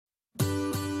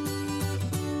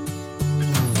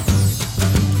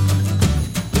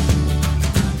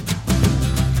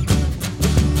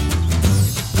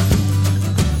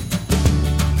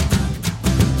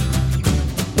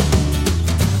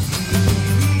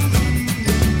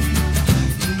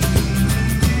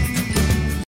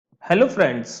Hello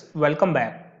friends, welcome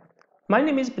back. My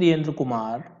name is Priyendra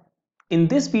Kumar. In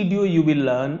this video you will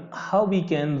learn how we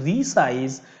can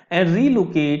resize and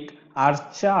relocate our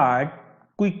chart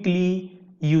quickly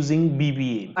using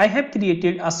VBA. I have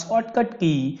created a shortcut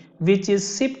key which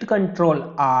is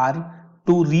Shift+Ctrl+R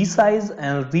to resize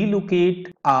and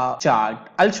relocate a chart.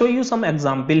 I'll show you some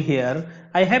example here.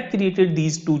 I have created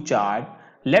these two charts.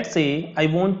 Let's say I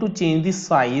want to change the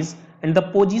size and the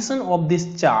position of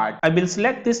this chart. I will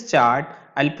select this chart.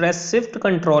 I'll press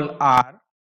Shift+Ctrl+R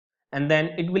and then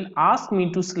it will ask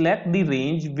me to select the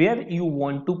range where you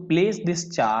want to place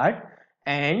this chart,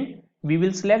 and we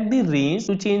will select the range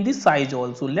to change the size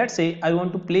also. Let's say I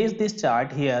want to place this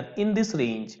chart here in this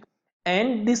range,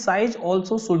 and the size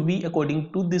also should be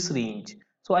according to this range.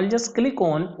 So I'll just click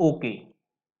on OK.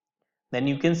 Then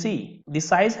you can see the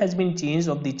size has been changed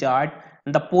of the chart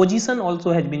and the position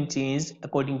also has been changed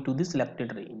according to the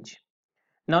selected range.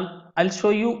 Now I'll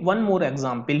show you one more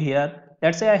example here.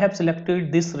 Let's say I have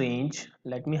selected this range.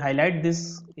 Let me highlight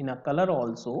this in a color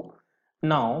also.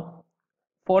 Now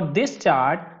for this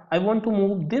chart I want to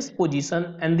move this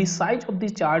position and the size of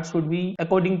the chart should be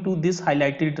according to this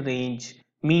highlighted range.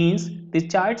 Means the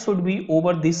chart should be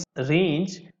over this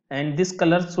range and this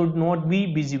color should not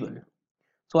be visible.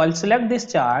 So I'll select this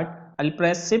chart, I'll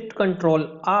press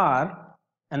Shift+Ctrl+R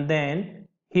and then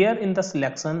here in the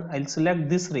selection I'll select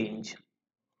this range.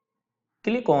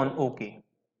 Click on OK.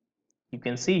 You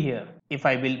can see here if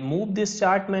I will move this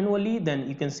chart manually, then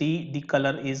you can see the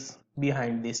color is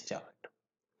behind this chart.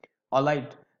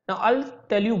 Alright, now I'll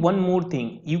tell you one more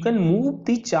thing. You can move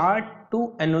the chart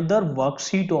to another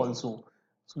worksheet also.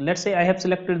 So let's say I have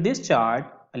selected this chart,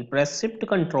 I'll press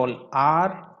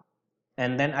Shift+Ctrl+R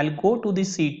and then I'll go to the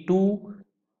sheet 2.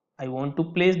 I want to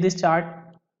place this chart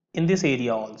in this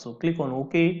area also. Click on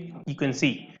OK. You can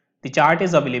see the chart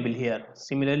is available here.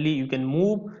 Similarly, you can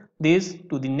move this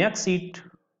to the next sheet.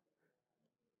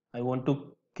 I want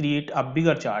to create a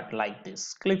bigger chart like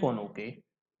this. Click on OK.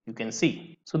 You can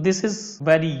see. So this is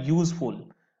very useful.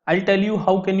 I'll tell you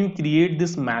how can you create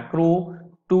this macro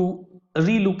to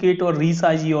relocate or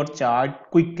resize your chart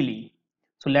quickly.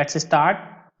 So let's start.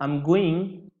 I'm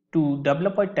going to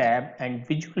Developer tab and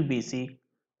Visual Basic,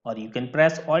 or you can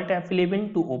press Alt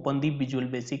F11 to open the Visual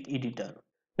Basic editor.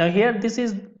 Now here this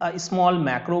is a small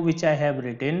macro which I have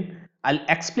written. I'll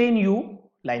explain you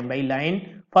line by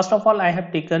line. First of all, I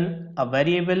have taken a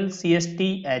variable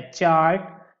CST as chart,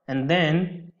 and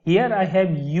then here I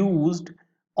have used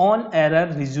on error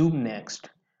resume next.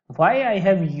 Why I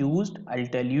have used, I'll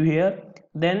tell you here.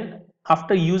 Then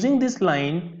after using this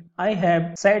line, I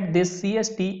have set this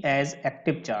CST as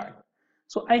active chart.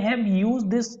 So I have used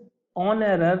this on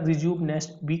error resume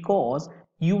next because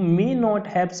you may not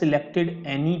have selected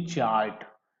any chart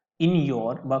in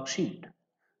your worksheet.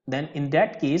 Then in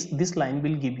that case this line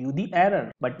will give you the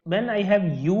error, but when I have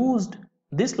used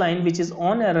this line which is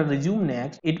on error resume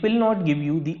next, it will not give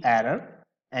you the error.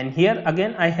 And here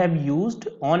again I have used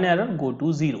on error go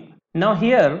to 0. Now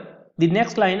here the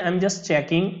next line I'm just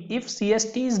checking if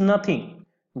CST is nothing,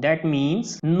 that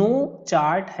means no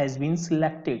chart has been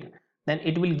selected. Then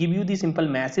it will give you the simple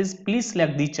message, please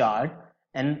select the chart,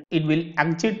 and it will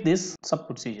exit this sub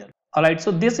procedure. Alright,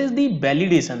 so this is the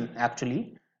validation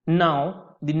actually.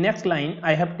 Now the next line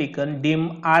I have taken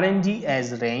dim RNG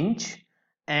as range,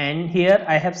 and here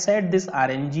I have set this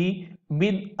RNG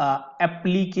with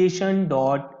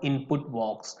application.input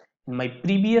box. In my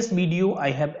previous video I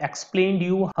have explained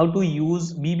you how to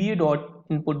use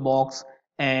VBA.inputbox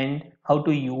and how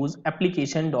to use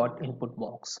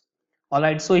application.inputbox.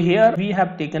 Alright, so here we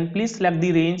have taken please select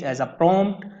the range as a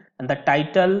prompt and the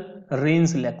title range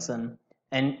selection.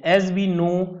 And as we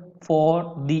know,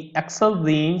 for the Excel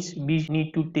range we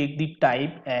need to take the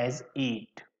type as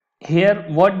 8. Here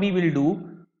what we will do,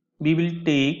 we will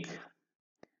take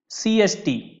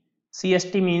CST.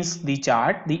 CST means the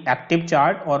chart, the active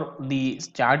chart or the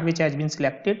chart which has been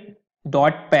selected,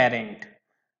 dot parent.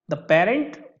 The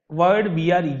parent word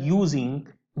we are using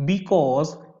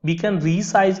because we can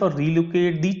resize or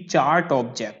relocate the chart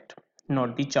object,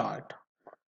 not the chart.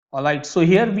 Alright, so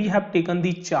here we have taken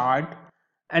the chart,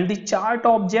 and the chart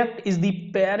object is the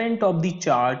parent of the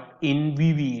chart in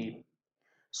VBA.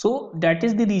 So that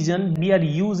is the reason we are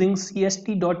using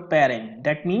cst.parent,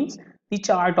 that means the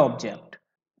chart object.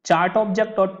 Chart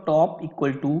object.top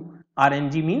equal to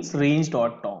RNG means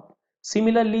range.top.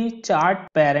 Similarly, chart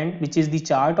parent which is the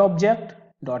chart object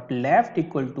dot left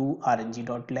equal to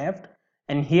RNG.left,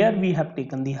 and here we have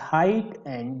taken the height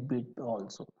and width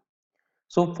also.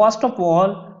 So first of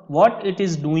all, what it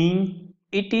is doing,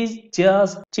 it is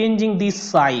just changing the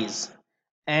size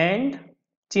and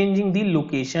changing the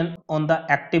location on the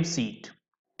active sheet.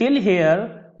 Till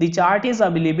here the chart is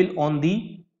available on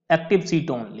the active sheet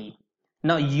only.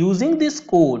 Now using this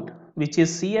code, which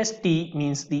is CST,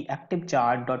 means the active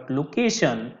chart dot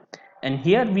location, and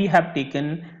here we have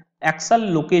taken Excel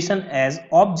location as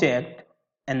object,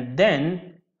 and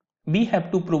then we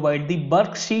have to provide the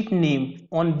worksheet name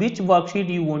on which worksheet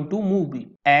you want to move it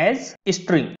as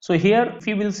string. So here if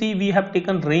you will see, we have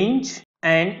taken range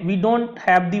and we don't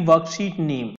have the worksheet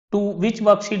name to which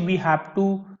worksheet we have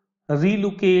to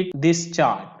relocate this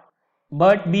chart,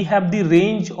 but we have the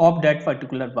range of that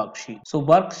particular worksheet. So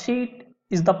worksheet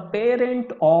is the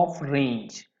parent of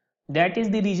range. That is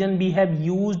the reason we have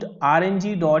used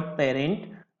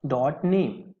rng.parent.name.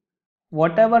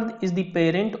 Whatever is the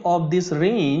parent of this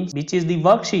range, which is the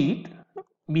worksheet,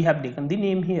 we have taken the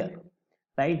name here,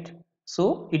 right?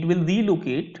 So it will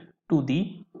relocate to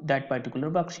the that particular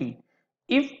worksheet.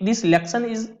 If this selection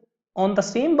is on the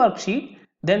same worksheet,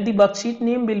 then the worksheet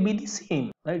name will be the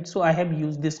same, right? So I have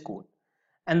used this code,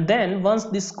 and then once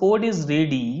this code is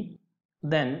ready,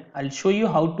 then I'll show you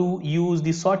how to use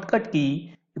the shortcut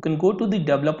key. You can go to the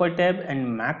developer tab and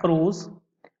macros,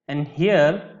 and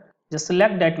here just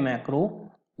select that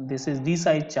macro. This is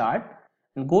resize chart,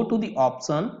 and go to the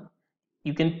option.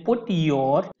 You can put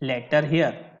your letter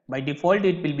here. By default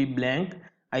it will be blank.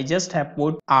 I just have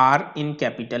put R in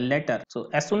capital letter. So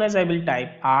as soon as I will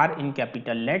type R in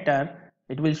capital letter,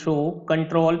 it will show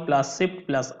Control plus Shift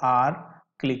plus R.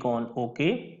 Click on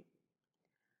OK.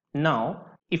 Now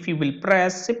if you will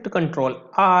press Shift Control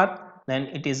R, then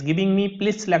it is giving me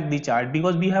please select the chart,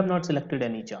 because we have not selected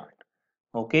any chart.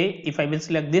 Okay, if I will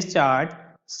select this chart,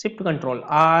 Shift Control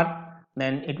R,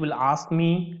 then it will ask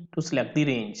me to select the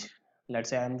range. Let's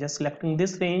say I'm just selecting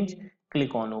this range,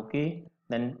 click on OK,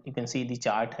 then you can see the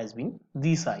chart has been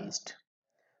resized.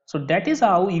 So that is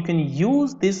how you can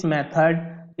use this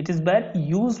method. It is very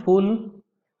useful.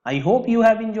 I hope you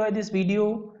have enjoyed this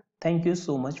video. Thank you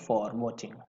so much for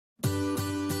watching.